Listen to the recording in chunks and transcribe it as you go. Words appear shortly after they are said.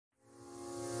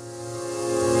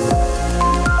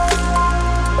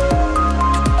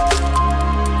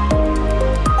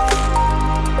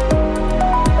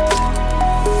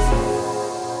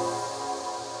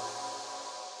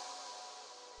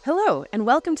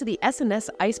Welcome to the SNS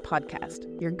ICE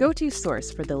podcast, your go-to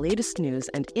source for the latest news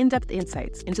and in-depth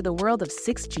insights into the world of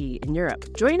 6G in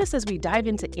Europe. Join us as we dive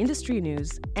into industry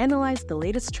news, analyze the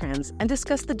latest trends, and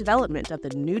discuss the development of the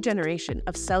new generation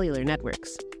of cellular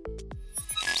networks.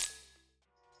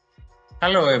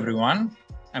 Hello, everyone.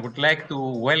 I would like to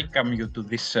welcome you to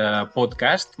this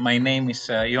podcast. My name is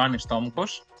Ioannis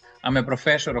Tomkos. I'm a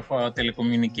professor of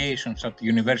telecommunications at the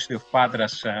University of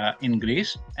Patras in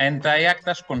Greece, and I act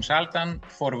as consultant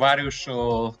for various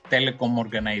telecom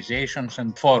organizations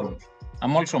and forums.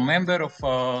 I'm also a member of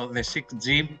the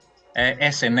 6G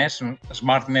SNS,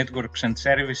 Smart Networks and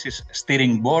Services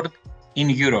Steering Board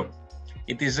in Europe.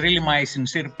 It is really my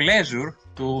sincere pleasure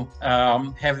to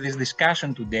have this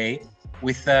discussion today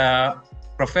with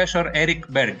Professor Eric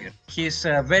Berger. He is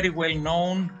very well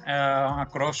known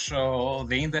across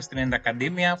the industry and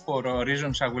academia for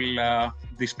reasons I will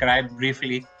describe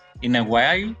briefly in a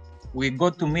while. We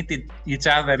got to meet each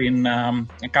other in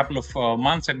a couple of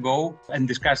months ago and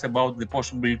discussed about the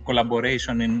possible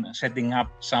collaboration in setting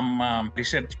up some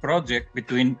research project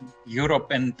between Europe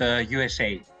and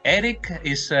USA. Eric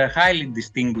is a highly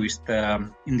distinguished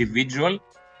individual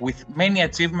with many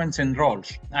achievements and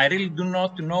roles. I really do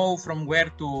not know from where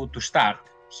to start.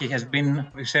 He has been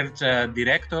research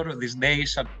director these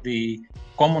days at the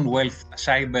Commonwealth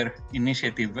Cyber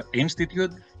Initiative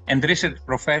Institute and research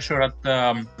professor at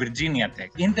Virginia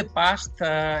Tech. In the past,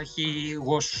 he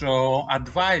was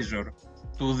advisor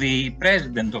to the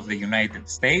President of the United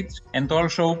States and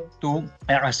also to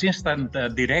Assistant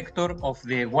Director of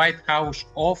the White House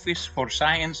Office for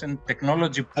Science and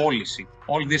Technology Policy.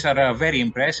 All these are very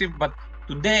impressive, but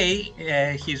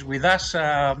today he's with us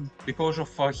because of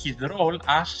his role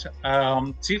as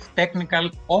Chief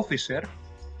Technical Officer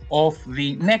of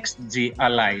the NextG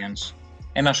Alliance,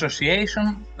 an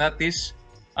association that is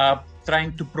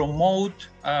trying to promote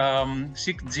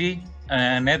 6G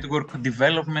network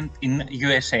development in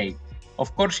USA.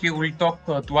 Of course, he will talk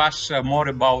to us more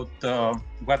about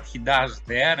what he does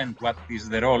there and what is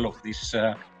the role of this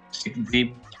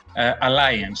 6G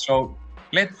alliance. So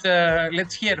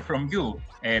let's hear from you,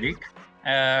 Eric.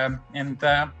 And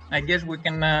I guess we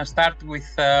can start with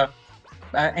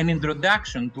an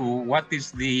introduction to what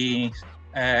is the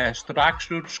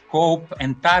structure, scope,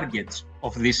 and targets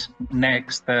of this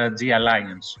next G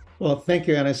Alliance. Well, thank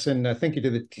you, Ioannis, and thank you to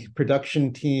the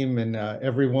production team and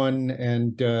everyone.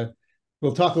 And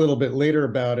we'll talk a little bit later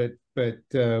about it, but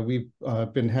we've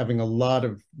been having a lot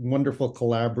of wonderful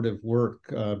collaborative work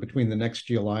between the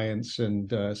NextG Alliance and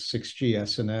 6G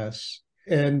SNS.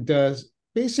 And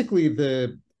basically,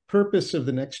 the purpose of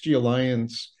the NextG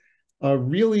Alliance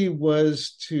really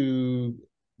was to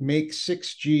make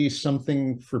 6G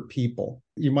something for people.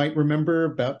 You might remember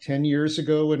about 10 years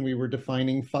ago when we were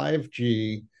defining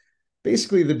 5G,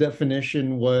 basically the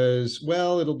definition was,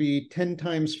 well, it'll be 10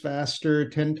 times faster,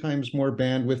 10 times more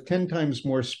bandwidth, 10 times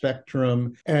more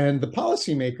spectrum. And the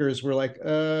policymakers were like,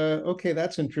 okay,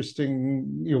 that's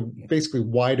interesting. Basically,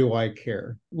 why do I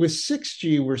care? With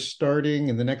 6G, we're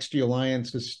starting, and the NextG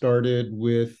Alliance has started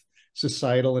with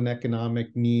societal and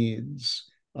economic needs.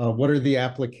 What are the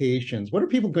applications? What are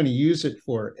people going to use it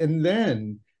for?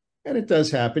 And it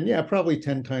does happen, probably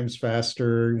 10 times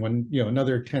faster,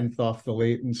 another 10th off the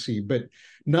latency, but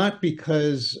not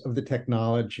because of the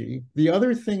technology. The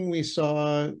other thing we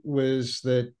saw was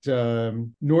that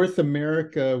North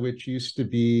America, which used to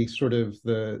be sort of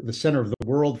the center of the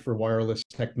world for wireless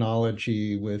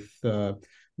technology with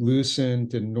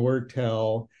Lucent and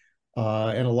Nortel,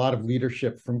 and a lot of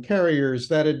leadership from carriers,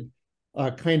 that had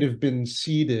kind of been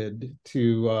ceded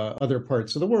to other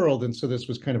parts of the world. And so this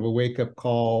was kind of a wake-up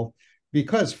call,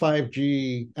 because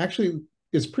 5G actually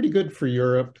is pretty good for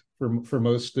Europe, for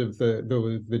most of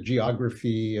the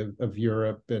geography of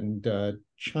Europe and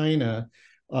China.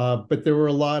 But there were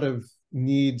a lot of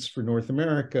needs for North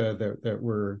America that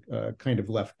were kind of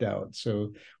left out.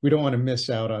 So we don't want to miss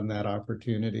out on that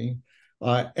opportunity.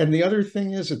 And the other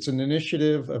thing is, it's an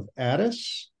initiative of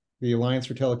ATIS, the Alliance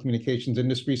for Telecommunications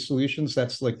Industry Solutions.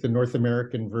 That's like the North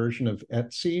American version of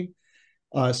ETSI.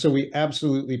 So we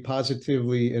absolutely,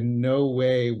 positively, in no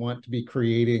way want to be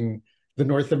creating the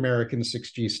North American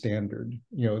 6G standard.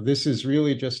 This is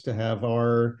really just to have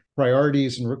our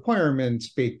priorities and requirements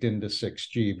baked into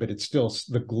 6G, but it's still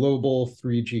the global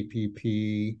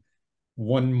 3GPP,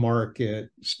 one market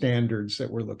standards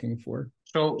that we're looking for.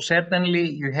 So certainly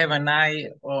you have an eye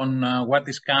on what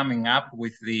is coming up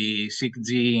with the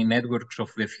 6G networks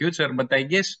of the future, but I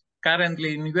guess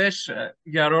currently in the US,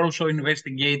 you are also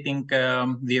investigating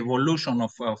the evolution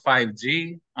of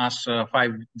 5G as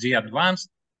 5G advanced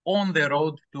on the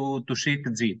road to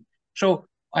 6G. So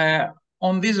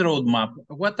on this roadmap,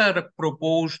 what are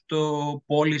proposed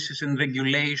policies and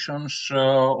regulations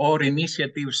or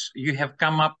initiatives you have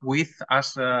come up with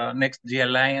as Next G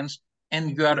Alliance,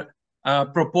 and you are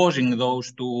proposing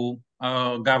those to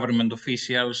government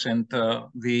officials and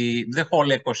the whole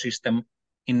ecosystem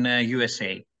in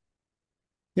USA?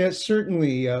 Yeah,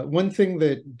 certainly. One thing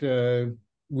that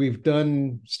we've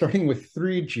done, starting with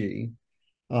 3G,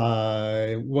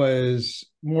 was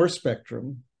more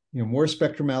spectrum, more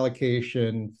spectrum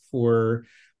allocation for,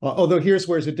 although here's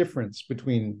where's a difference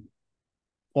between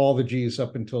all the Gs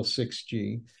up until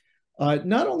 6G.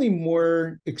 Not only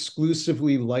more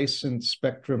exclusively licensed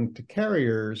spectrum to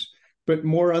carriers, but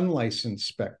more unlicensed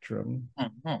spectrum.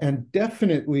 Mm-hmm. And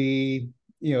definitely,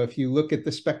 if you look at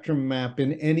the spectrum map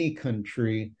in any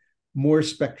country, more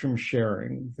spectrum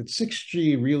sharing. That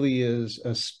 6G really is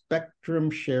a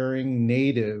spectrum sharing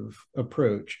native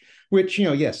approach, which,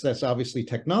 yes, that's obviously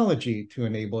technology to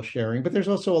enable sharing, but there's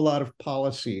also a lot of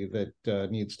policy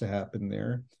that needs to happen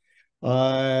there.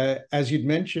 As you'd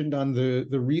mentioned on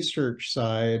the research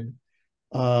side,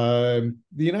 the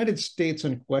United States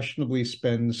unquestionably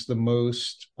spends the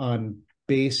most on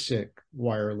basic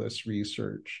wireless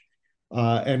research.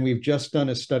 And we've just done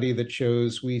a study that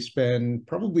shows we spend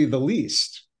probably the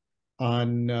least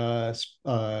on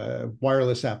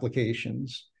wireless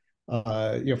applications.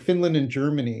 Finland and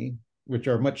Germany, which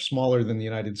are much smaller than the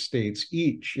United States,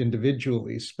 each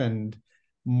individually spend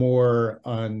more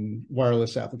on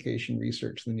wireless application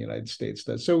research than the United States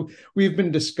does. So we've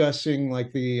been discussing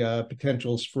like the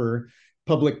potentials for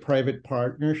public-private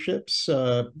partnerships,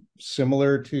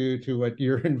 similar to what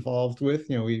you're involved with.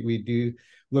 We do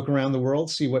look around the world,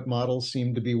 see what models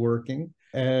seem to be working,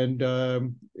 and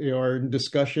are in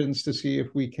discussions to see if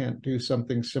we can't do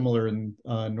something similar in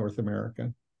North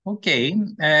America. Okay,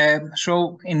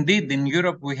 so indeed in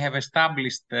Europe we have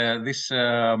established this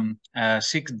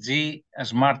 6G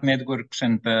smart networks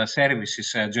and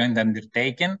services joint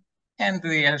undertaken, and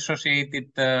the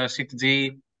associated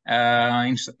 6G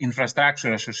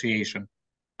infrastructure association.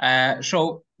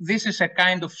 So this is a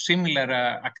kind of similar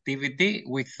activity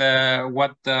with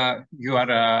what you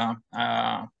are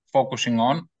focusing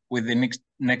on with the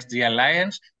Next G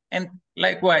Alliance. And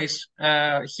likewise,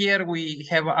 here we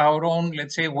have our own,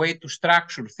 let's say, way to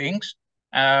structure things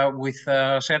with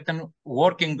certain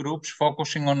working groups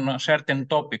focusing on certain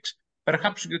topics.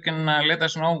 Perhaps you can let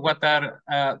us know what are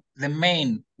the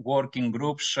main working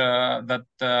groups that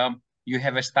you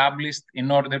have established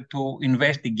in order to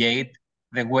investigate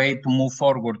the way to move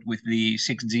forward with the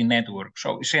 6G network.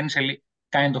 So essentially,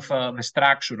 kind of the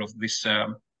structure of this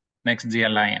Next G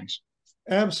Alliance.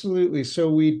 Absolutely. So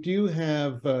we do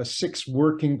have 6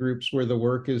 working groups where the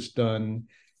work is done.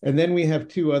 And then we have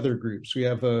 2 other groups. We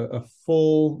have a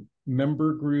full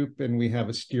member group and we have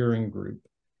a steering group.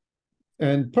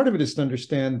 And part of it is to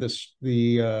understand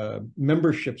the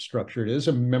membership structure. It is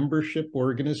a membership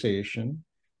organization.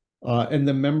 And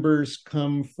the members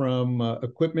come from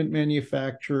equipment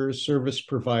manufacturers, service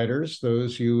providers,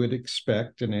 those you would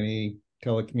expect in any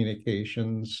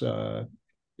telecommunications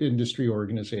industry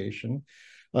organization.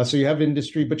 So you have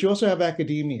industry, but you also have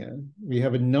academia. We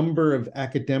have a number of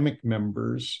academic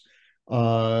members,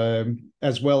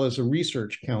 as well as a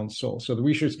research council. So the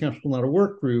research council is not a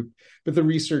work group, but the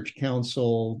research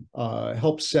council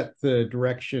helps set the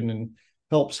direction and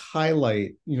helps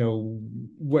highlight,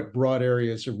 what broad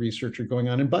areas of research are going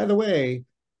on. And by the way,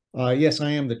 yes,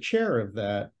 I am the chair of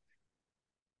that,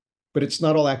 but it's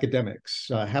not all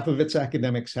academics. Half of it's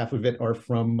academics, half of it are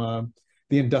from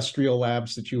the industrial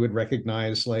labs that you would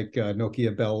recognize, like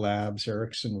Nokia Bell Labs,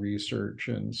 Ericsson Research,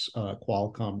 and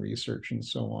Qualcomm Research, and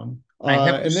so on. I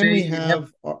have to and say, then we you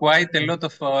have quite a lot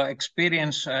of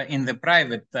experience in the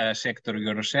private sector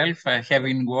yourself,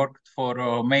 having worked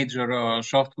for major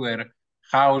software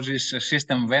houses,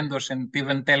 system vendors, and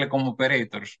even telecom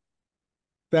operators.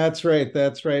 That's right.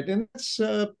 That's right. And that's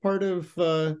part of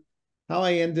how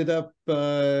I ended up,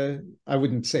 I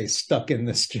wouldn't say stuck in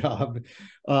this job,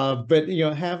 but,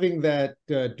 having that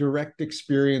direct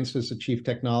experience as a chief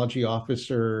technology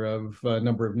officer of a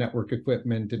number of network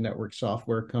equipment and network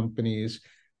software companies,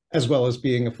 as well as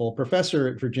being a full professor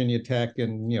at Virginia Tech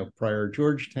and, prior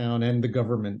Georgetown and the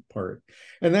government part.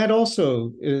 And that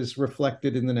also is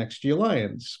reflected in the Next G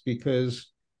Alliance,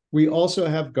 because we also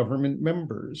have government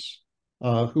members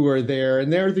who are there,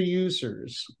 and they're the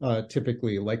users,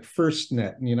 typically, like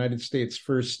FirstNet in the United States.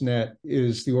 FirstNet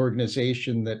is the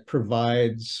organization that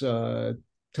provides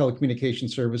telecommunication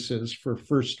services for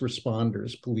first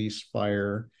responders, police,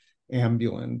 fire,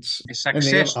 ambulance. A success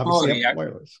and they have, story have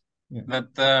wireless. Yeah.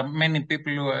 That many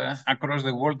people across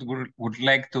the world would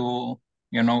like to,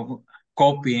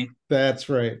 copy. That's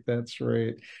right. That's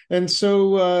right. And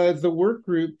so the work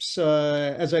groups,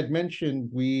 as I'd mentioned,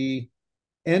 we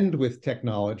end with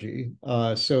technology.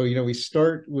 So, we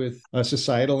start with a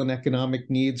societal and economic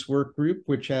needs work group,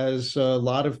 which has a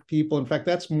lot of people. In fact,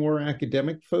 that's more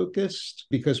academic focused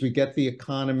because we get the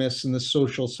economists and the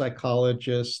social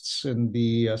psychologists and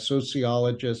the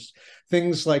sociologists,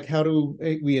 things like how do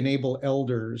we enable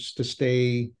elders to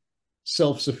stay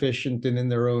self-sufficient and in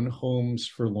their own homes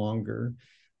for longer.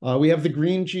 We have the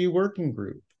Green G working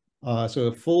group, so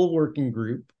a full working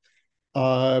group,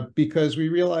 because we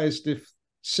realized if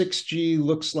 6G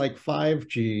looks like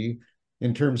 5G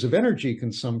in terms of energy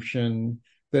consumption,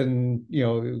 then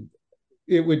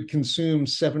it would consume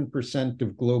 7%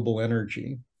 of global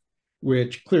energy,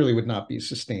 which clearly would not be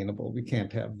sustainable. We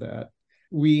can't have that.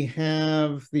 We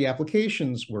have the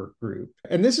applications work group.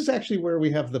 And this is actually where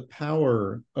we have the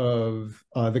power of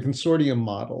the consortium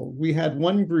model. We had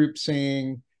one group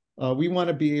saying, we want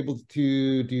to be able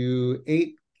to do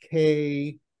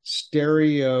 8K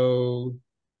stereo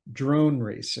drone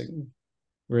racing,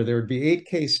 where there would be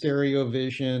 8K stereo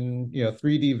vision,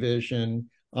 3D vision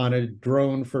on a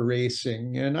drone for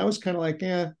racing. And I was kind of like,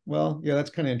 yeah, that's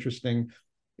kind of interesting.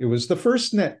 It was the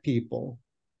FirstNet people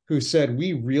who said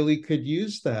we really could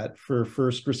use that for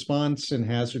first response in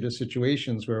hazardous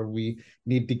situations where we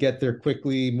need to get there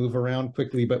quickly, move around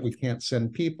quickly, but we can't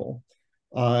send people.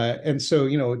 And so,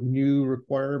 new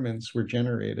requirements were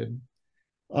generated.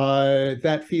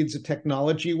 That feeds a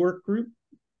technology work group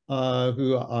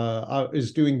who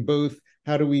is doing both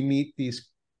how do we meet these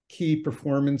key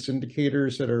performance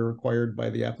indicators that are required by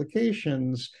the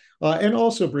applications, and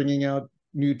also bringing out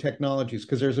new technologies,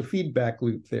 because there's a feedback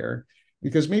loop there.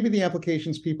 Because maybe the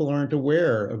applications people aren't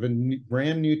aware of a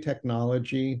brand new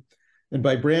technology. And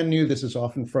by brand new, this is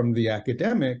often from the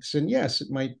academics. And yes, it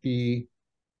might be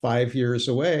 5 years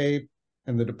away,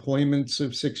 and the deployments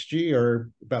of 6G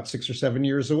are about 6 or 7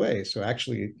 years away. So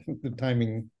actually, the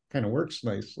timing kind of works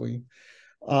nicely.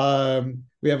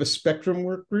 We have a spectrum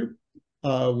work group,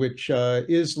 which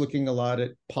is looking a lot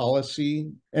at policy.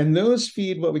 And those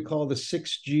feed what we call the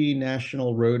 6G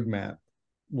National Roadmap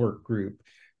work group,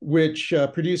 which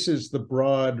produces the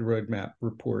broad roadmap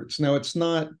reports. Now, it's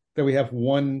not that we have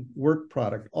one work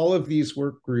product. All of these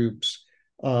work groups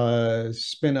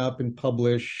spin up and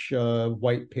publish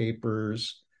white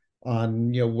papers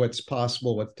on what's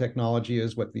possible, what the technology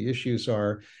is, what the issues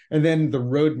are, and then the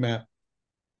roadmap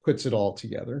puts it all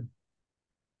together.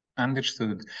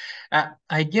 Understood.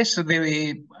 I guess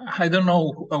I don't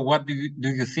know what do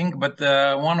you think, but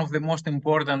one of the most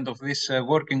important of these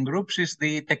working groups is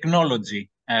the technology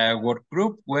work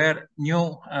group, where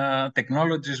new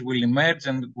technologies will emerge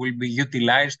and will be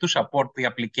utilized to support the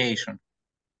application.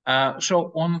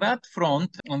 So on that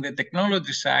front, on the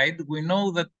technology side, we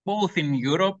know that both in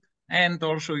Europe and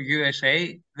also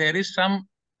USA, there is some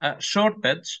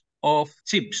shortage of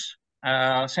chips.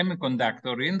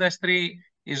 Semiconductor industry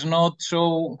is not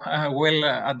so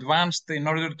well advanced in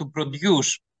order to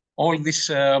produce all these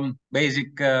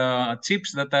basic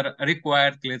chips that are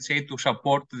required, let's say, to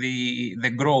support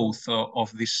the growth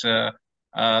of this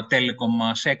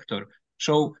telecom sector.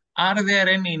 So are there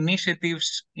any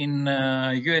initiatives in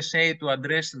USA to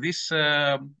address this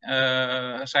side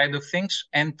of things?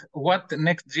 And what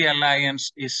NextG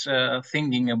Alliance is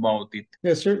thinking about it?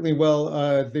 Yeah, certainly.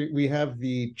 Well, we have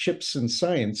the Chips and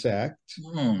Science Act,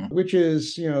 which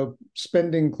is,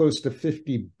 spending close to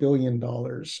 $50 billion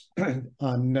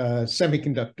on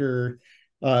semiconductor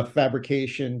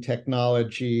fabrication,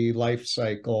 technology, life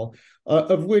cycle,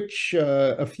 of which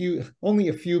only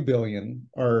a few billion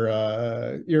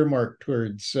are earmarked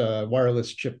towards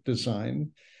wireless chip design.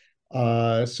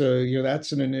 So,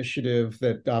 that's an initiative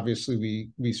that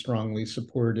obviously we strongly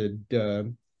supported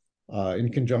in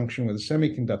conjunction with the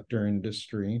semiconductor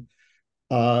industry.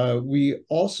 We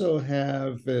also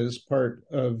have, as part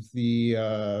of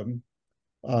the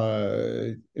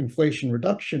Inflation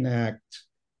Reduction Act,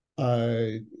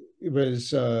 it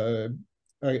was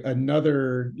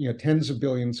another tens of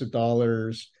billions of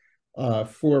dollars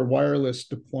for wireless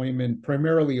deployment,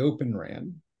 primarily Open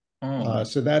RAN.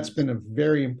 So that's been a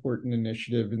very important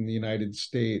initiative in the United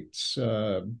States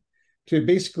to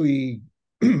basically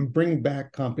bring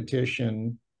back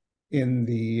competition in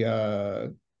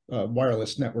the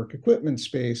wireless network equipment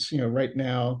space. Right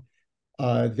now,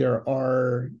 there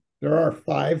are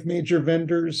 5 major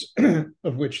vendors,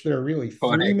 of which there are really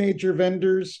 3 major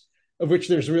vendors, of which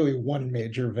there's really 1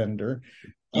 major vendor.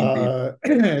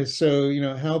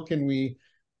 So, how can we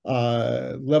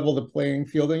level the playing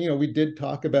field? And, we did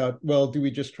talk about, well, do we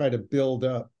just try to build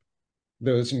up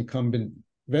those incumbent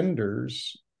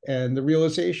vendors And the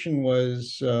realization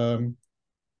was,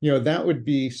 that would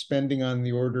be spending on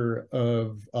the order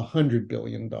of $100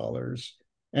 billion.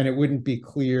 And it wouldn't be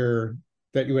clear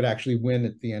that you would actually win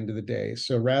at the end of the day.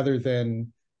 So rather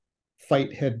than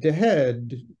fight head to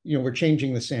head, we're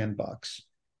changing the sandbox.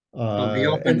 So the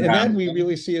open And that run. we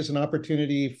really see as an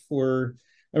opportunity for,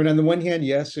 on the one hand,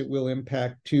 yes, it will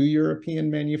impact two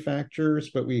European manufacturers,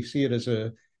 but we see it as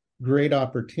a great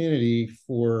opportunity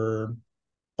for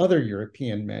other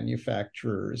European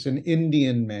manufacturers and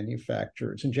Indian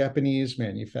manufacturers and Japanese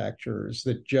manufacturers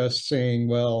that just saying,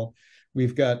 well,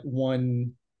 we've got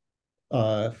one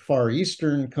Far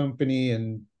Eastern company,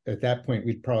 and at that point,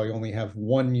 we'd probably only have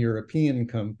one European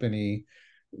company.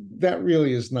 That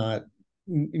really is not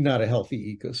a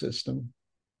healthy ecosystem.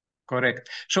 Correct.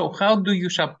 So how do you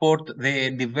support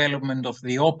the development of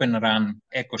the Open Run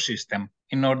ecosystem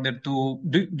in order to,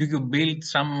 do you build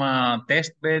some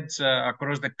test beds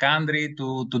across the country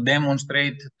to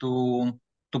demonstrate to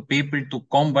people, to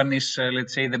companies,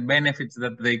 let's say, the benefits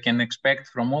that they can expect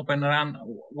from Open Run?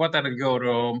 What are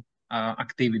your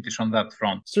activities on that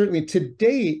front? Certainly, to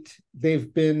date,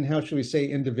 they've been, how should we say,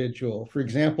 individual. For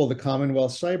example, the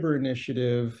Commonwealth Cyber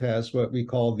Initiative has what we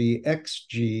call the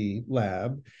XG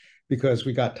Lab, because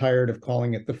we got tired of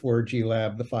calling it the 4G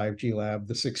lab, the 5G lab,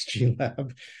 the 6G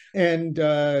lab. And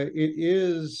it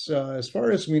is, as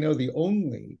far as we know, the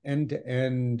only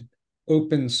end-to-end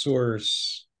open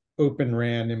source Open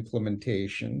RAN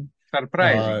implementation.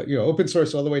 Surprising. Open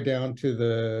source all the way down to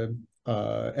the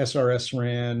SRS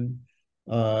RAN,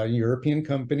 European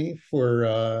company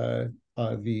for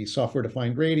the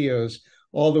software-defined radios,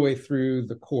 all the way through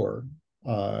the core.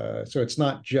 So it's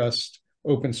not just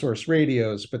open source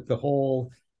radios, but the whole,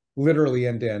 literally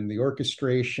end-to-end, the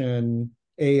orchestration,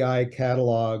 AI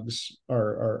catalogs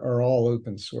are all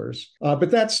open source.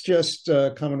 But that's just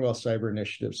Commonwealth Cyber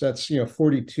Initiatives. That's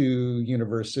 42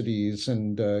 universities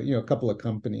and a couple of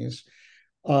companies.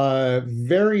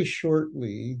 Very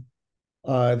shortly,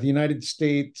 the United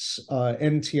States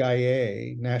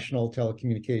NTIA, National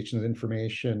Telecommunications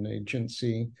Information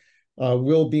Agency,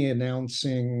 will be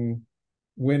announcing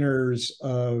winners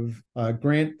of a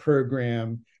grant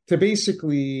program to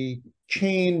basically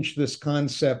change this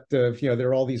concept of, there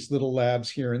are all these little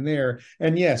labs here and there.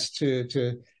 And yes,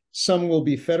 to some will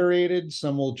be federated,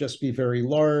 some will just be very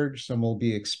large, some will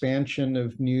be expansion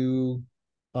of new,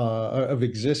 of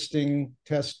existing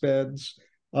test beds.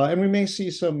 And we may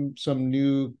see some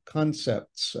new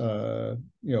concepts, come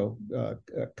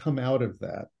out of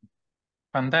that.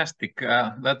 Fantastic.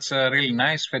 That's a really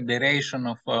nice federation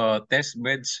of test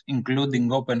beds,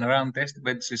 including Open RAN test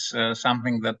beds, is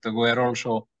something that we're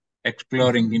also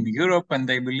exploring in Europe,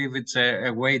 and I believe it's a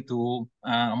way to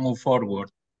move forward.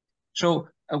 So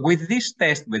with these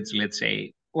test beds, let's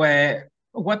say,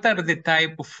 what are the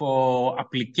type of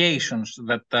applications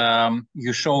that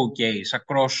you showcase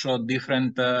across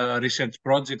different research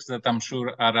projects that I'm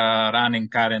sure are running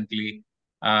currently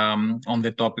on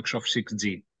the topics of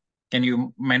 6G? Can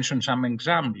you mention some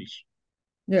examples?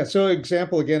 Yeah, so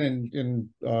example again in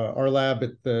our lab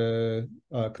at the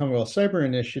Commonwealth Cyber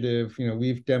Initiative,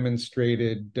 we've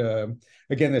demonstrated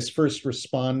again this first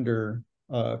responder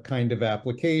kind of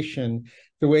application.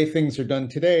 The way things are done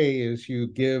today is you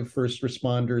give first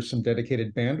responders some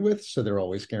dedicated bandwidth, so they're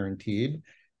always guaranteed.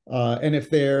 And if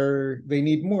they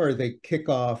need more, they kick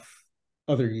off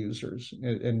other users.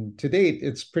 And to date,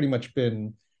 it's pretty much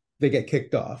been they get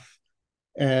kicked off.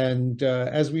 And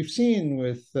as we've seen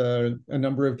with a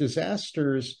number of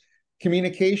disasters,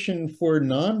 communication for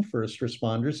non-first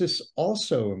responders is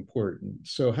also important.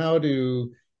 So how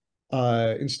to,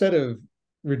 instead of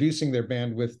reducing their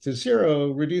bandwidth to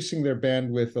zero, reducing their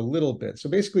bandwidth a little bit. So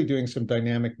basically doing some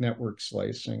dynamic network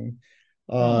slicing.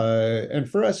 And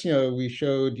for us, we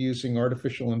showed using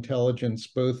artificial intelligence,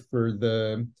 both for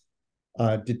the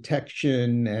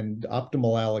detection and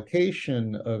optimal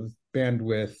allocation of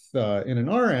bandwidth in an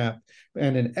R app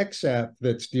and an X app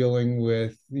that's dealing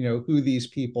with, who these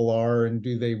people are and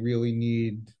do they really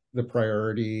need the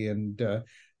priority and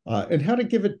how to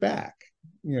give it back,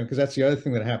 because that's the other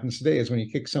thing that happens today is when you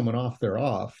kick someone off, they're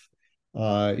off.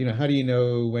 How do you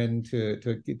know when to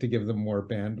give them more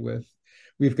bandwidth?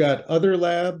 We've got other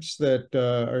labs that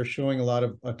are showing a lot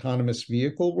of autonomous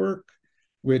vehicle work,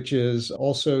 which is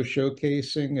also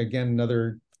showcasing, again,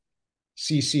 another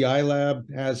CCI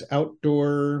lab has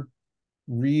outdoor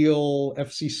real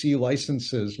FCC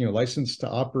licenses, license to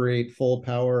operate full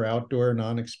power outdoor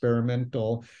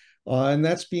non-experimental. And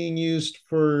that's being used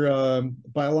for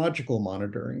biological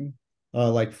monitoring,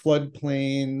 like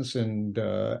floodplains and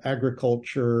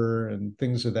agriculture and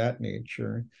things of that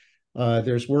nature.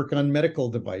 There's work on medical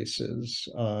devices,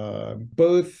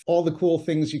 both all the cool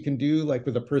things you can do, like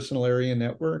with a personal area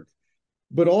network,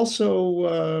 but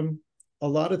also a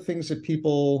lot of things that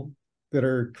people that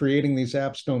are creating these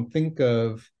apps don't think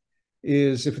of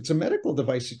is if it's a medical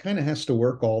device, it kind of has to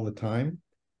work all the time.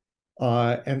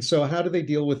 And so how do they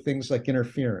deal with things like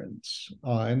interference?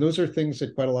 And those are things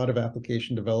that quite a lot of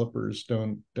application developers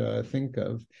don't think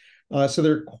of. So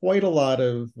there are quite a lot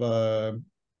of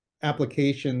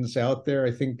applications out there.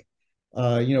 I think,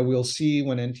 we'll see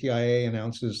when NTIA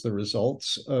announces the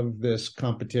results of this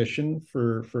competition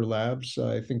for labs.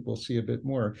 I think we'll see a bit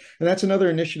more. And that's another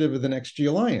initiative of the Next G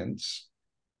Alliance,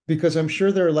 because I'm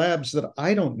sure there are labs that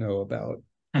I don't know about.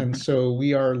 And so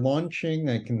we are launching,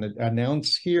 I can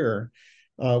announce here,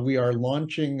 we are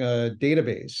launching a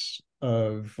database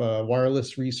of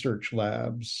wireless research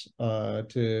labs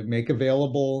to make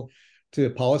available to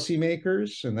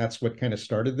policymakers. And that's what kind of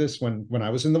started this. When I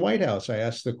was in the White House, I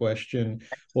asked the question,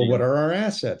 well, what are our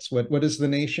assets? What does the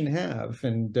nation have?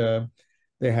 And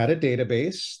they had a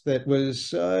database that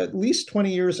was at least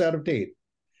 20 years out of date.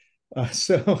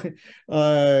 To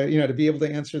be able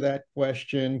to answer that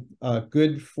question,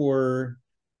 good for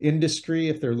industry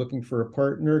if they're looking for a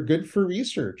partner, good for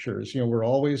researchers. We're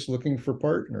always looking for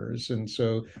partners. And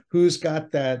so who's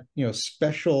got that,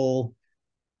 special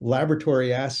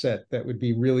laboratory asset that would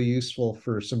be really useful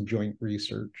for some joint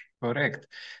research? Correct.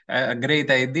 A great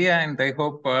idea, and I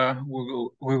hope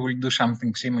we will do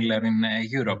something similar in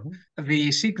Europe. Mm-hmm. The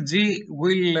 6G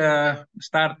will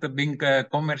start being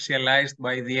commercialized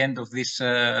by the end of this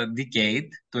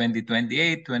decade,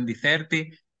 2028,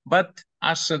 2030. But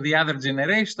as the other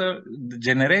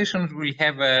generations will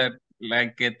have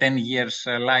like a 10 years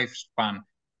lifespan.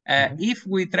 If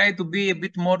we try to be a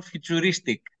bit more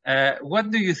futuristic,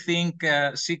 what do you think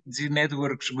 6G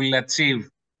networks will achieve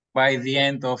by the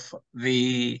end of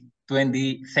the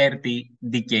 2030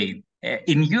 decade?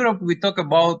 In Europe, we talk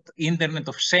about Internet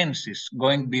of Senses,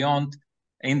 going beyond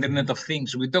Internet of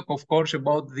Things. We talk, of course,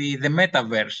 about the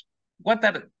metaverse. What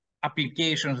are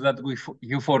applications that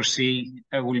you foresee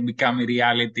will become a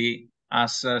reality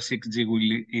as 6G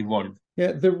will evolve?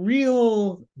 Yeah, the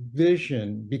real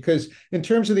vision, because in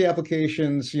terms of the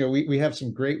applications, we have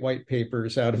some great white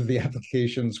papers out of the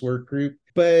applications work group.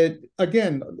 But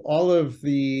again, all of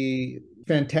the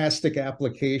fantastic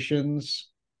applications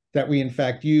that we in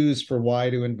fact use for why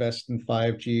to invest in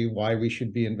 5G, why we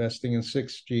should be investing in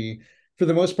 6G, for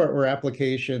the most part, were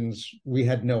applications we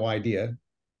had no idea,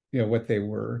 what they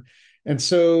were. And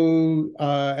so,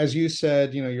 as you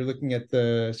said, you're looking at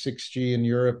the 6G in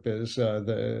Europe as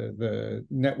the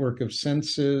network of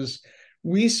senses.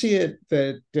 We see it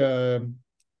that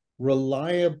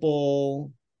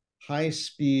reliable,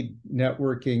 high-speed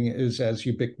networking is as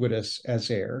ubiquitous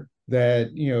as air. That,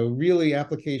 really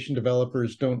application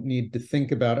developers don't need to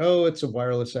think about, oh, it's a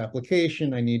wireless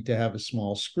application. I need to have a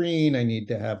small screen. I need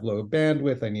to have low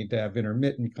bandwidth. I need to have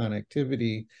intermittent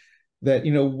connectivity. That,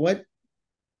 what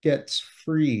gets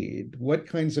freed? What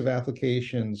kinds of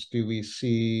applications do we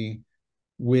see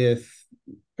with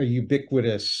a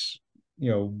ubiquitous,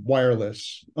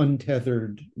 wireless,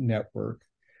 untethered network?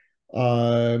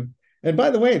 And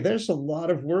by the way, there's a lot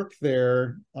of work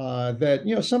there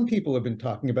that, some people have been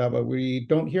talking about, but we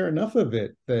don't hear enough of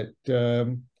it. That,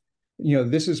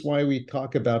 this is why we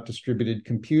talk about distributed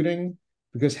computing,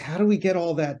 because how do we get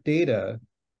all that data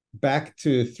back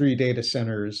to 3 data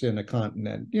centers in a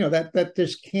continent? That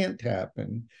just can't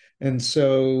happen. And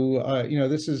so,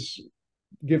 this is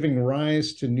giving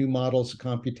rise to new models of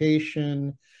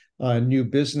computation, new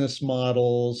business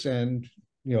models, and,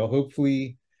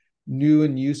 hopefully new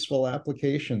and useful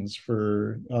applications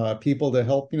for people to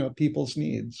help, people's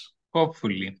needs.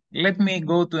 Hopefully. Let me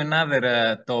go to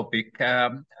another topic.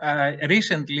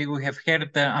 Recently, we have heard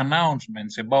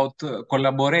announcements about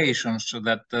collaborations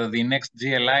that the Next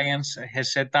G Alliance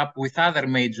has set up with other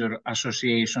major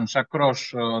associations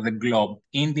across the globe.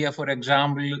 India, for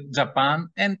example, Japan,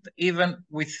 and even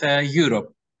with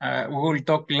Europe. We will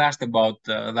talk last about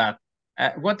that.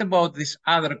 What about these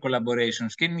other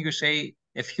collaborations? Can you say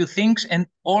a few things? And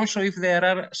also if there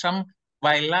are some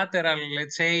bilateral,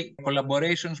 let's say,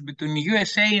 collaborations between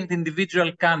USA and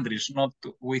individual countries, not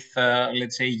with,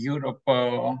 let's say, Europe,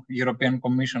 European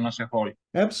Commission as a whole.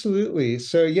 Absolutely.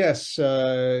 So yes,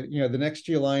 the Next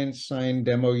G Alliance signed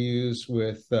MOUs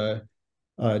with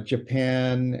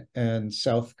Japan and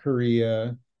South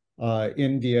Korea,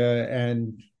 India,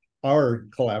 and our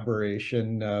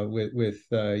collaboration with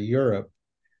Europe.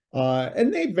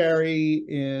 And they vary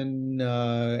in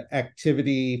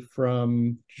activity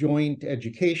from joint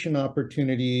education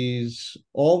opportunities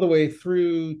all the way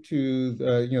through to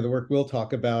the work we'll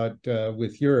talk about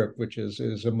with Europe, which is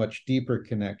a much deeper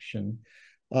connection.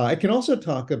 I can also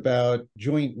talk about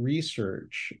joint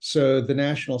research. So the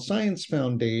National Science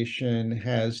Foundation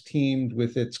has teamed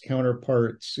with its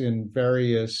counterparts in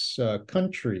various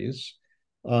countries,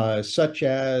 such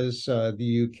as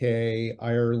the UK,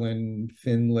 Ireland,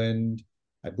 Finland,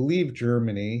 I believe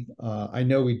Germany. I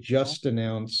know we just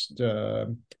announced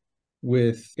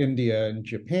with India and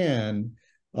Japan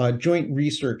joint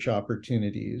research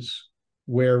opportunities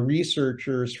where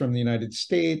researchers from the United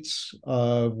States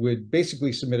would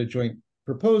basically submit a joint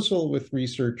proposal with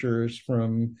researchers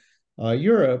from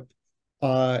Europe.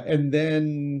 And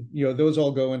then, those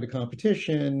all go into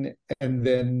competition. And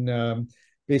then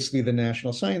basically the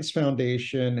National Science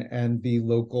Foundation and the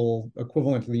local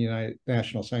equivalent of the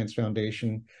National Science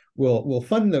Foundation will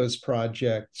fund those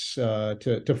projects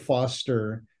to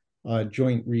foster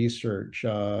joint research.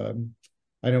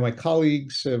 I know my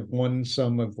colleagues have won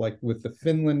some of with the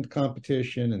Finland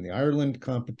competition and the Ireland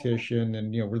competition,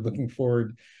 and we're looking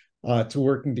forward to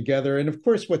working together. And of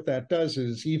course, what that does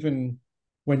is even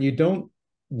when you don't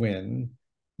win,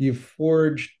 you've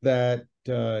forged that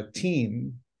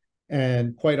team.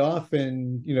 And quite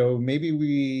often, maybe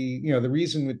the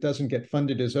reason it doesn't get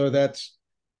funded is, that's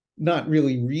not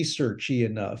really researchy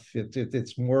enough.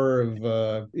 It's more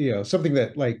of something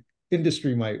that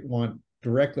industry might want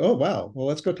directly. Oh wow, well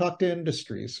let's go talk to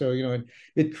industry. So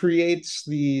it creates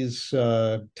these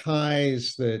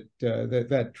ties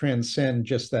that transcend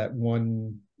just that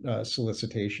one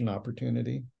solicitation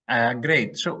opportunity.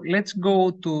 Great. So let's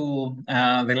go to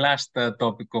the last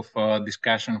topic of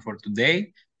discussion for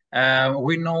today.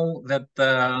 We know that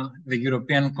the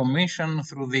European Commission,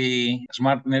 through the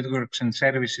Smart Networks and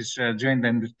Services Joint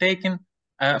Undertaking,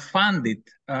 funded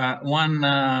one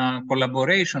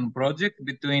collaboration project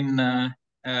between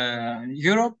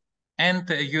Europe and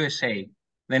USA.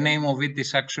 The name of it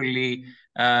is actually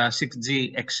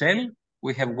 6G Excel.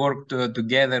 We have worked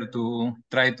together to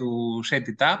try to set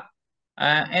it up.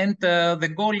 And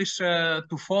the goal is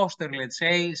to foster, let's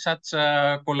say, such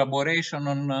collaboration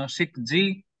on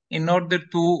 6G in order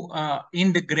to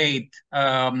integrate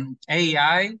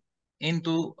AI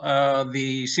into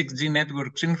the 6G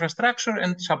networks infrastructure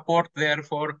and support,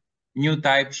 therefore, new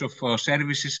types of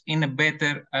services in a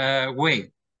better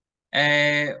way.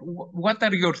 What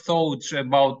are your thoughts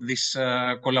about this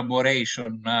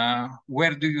collaboration?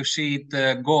 Where do you see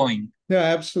it going? No,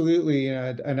 absolutely.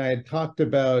 And I had talked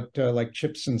about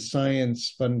Chips and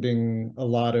Science funding a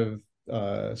lot of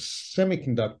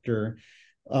semiconductor.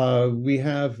 We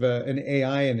have an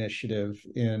AI initiative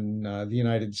in the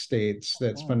United States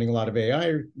that's funding a lot of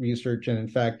AI research. And in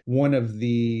fact, one of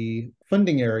the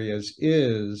funding areas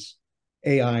is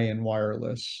AI and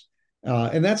wireless.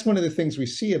 And that's one of the things we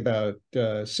see about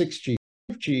 6G.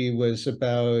 5G was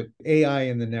about AI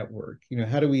in the network.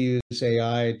 How do we use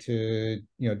AI to,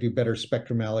 do better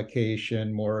spectrum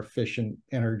allocation, more efficient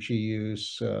energy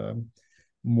use,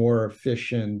 more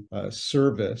efficient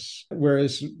service.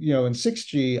 Whereas, in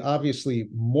 6G, obviously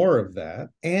more of that,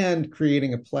 and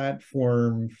creating a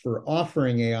platform for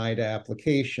offering AI to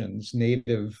applications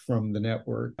native from the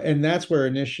network. And that's where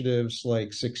initiatives like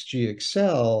 6G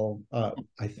Excel,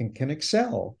 I think, can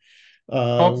excel.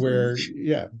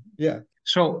 Yeah.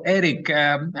 So, Eric,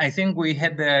 I think we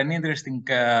had an interesting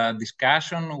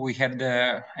discussion. We had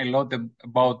a lot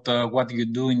about what you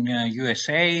do in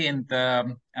USA, and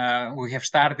we have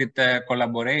started a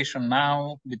collaboration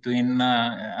now between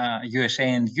USA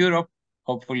and Europe.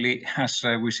 Hopefully, as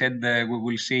we said, we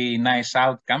will see nice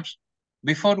outcomes.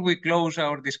 Before we close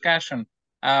our discussion,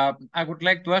 I would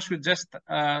like to ask you just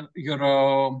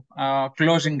your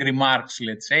closing remarks,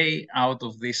 let's say, out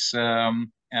of this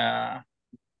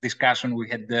discussion we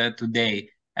had today.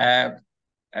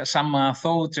 Some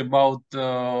thoughts about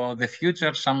the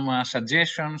future, some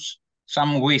suggestions,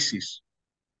 some wishes.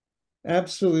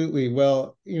 Absolutely.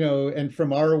 Well, and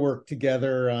from our work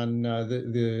together on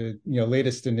the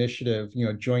latest initiative,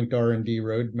 joint R&D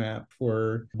roadmap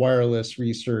for wireless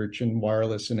research and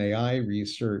wireless and AI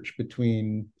research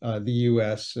between the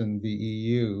US and the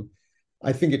EU,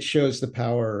 I think it shows the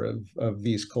power of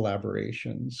these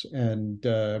collaborations. And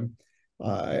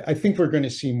I think we're going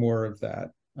to see more of that.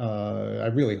 I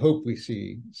really hope we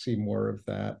see more of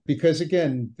that, because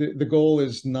again, the goal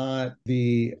is not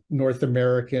the North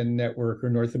American network or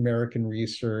North American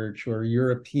research or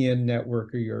European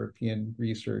network or European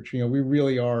research. We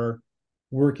really are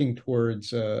working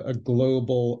towards a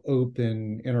global,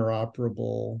 open,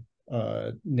 interoperable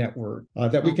network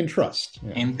that we can trust.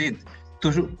 Yeah. Indeed.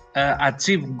 To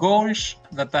achieve goals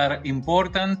that are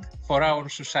important for our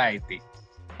society.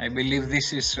 I believe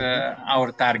this is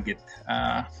our target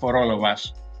for all of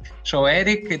us. So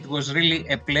Eric, it was really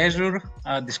a pleasure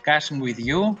discussing with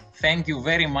you. Thank you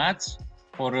very much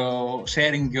for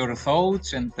sharing your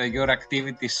thoughts and your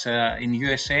activities in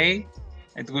USA.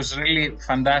 It was really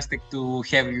fantastic to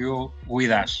have you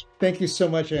with us. Thank you so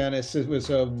much, Yanis. It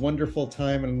was a wonderful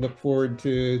time and look forward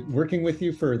to working with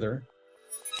you further.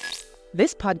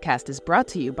 This podcast is brought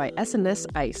to you by SNS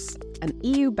ICE, an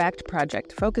EU-backed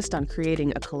project focused on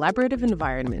creating a collaborative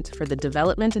environment for the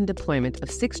development and deployment of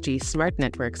 6G smart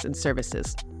networks and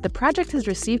services. The project has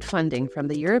received funding from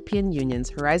the European Union's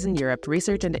Horizon Europe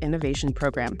Research and Innovation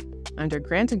Program under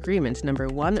Grant Agreement number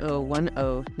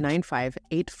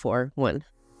 101095841.